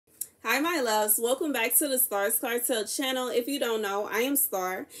Hi, my loves. Welcome back to the Starscartel channel. If you don't know, I am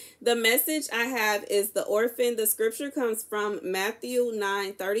Star. The message I have is the orphan. The scripture comes from Matthew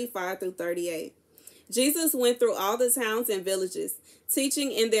 9:35 through 38. Jesus went through all the towns and villages,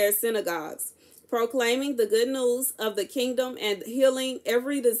 teaching in their synagogues, proclaiming the good news of the kingdom and healing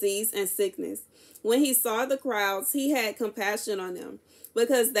every disease and sickness. When he saw the crowds, he had compassion on them,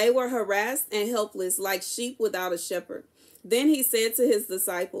 because they were harassed and helpless like sheep without a shepherd. Then he said to his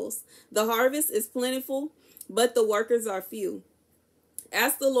disciples, "The harvest is plentiful, but the workers are few.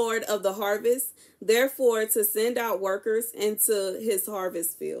 Ask the Lord of the harvest, therefore, to send out workers into his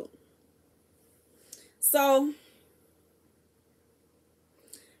harvest field." So,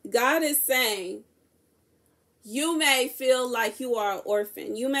 God is saying, you may feel like you are an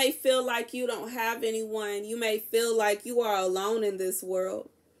orphan. You may feel like you don't have anyone. You may feel like you are alone in this world.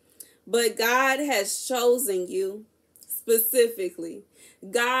 But God has chosen you specifically.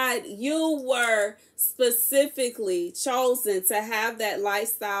 God, you were specifically chosen to have that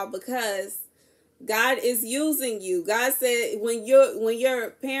lifestyle because God is using you. God said, when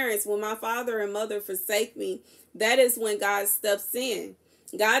your parents, when my father and mother forsake me, that is when God steps in.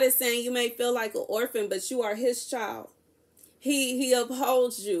 God is saying you may feel like an orphan, but you are his child. He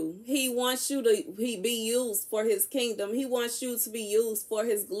upholds you. He wants you to be used for his kingdom. He wants you to be used for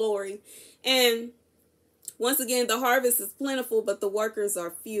his glory. And once again, the harvest is plentiful, but the workers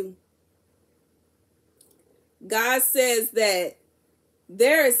are few. God says that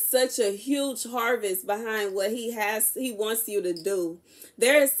there is such a huge harvest behind what he wants you to do.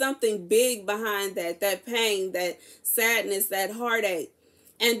 There is something big behind that pain, that sadness, that heartache.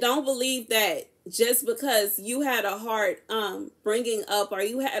 And don't believe that just because you had a hard bringing up or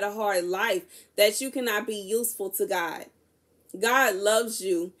you had a hard life that you cannot be useful to God. God loves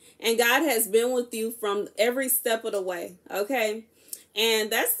you, and God has been with you from every step of the way, okay? And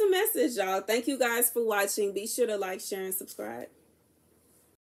that's the message, y'all. Thank you guys for watching. Be sure to like, share, and subscribe.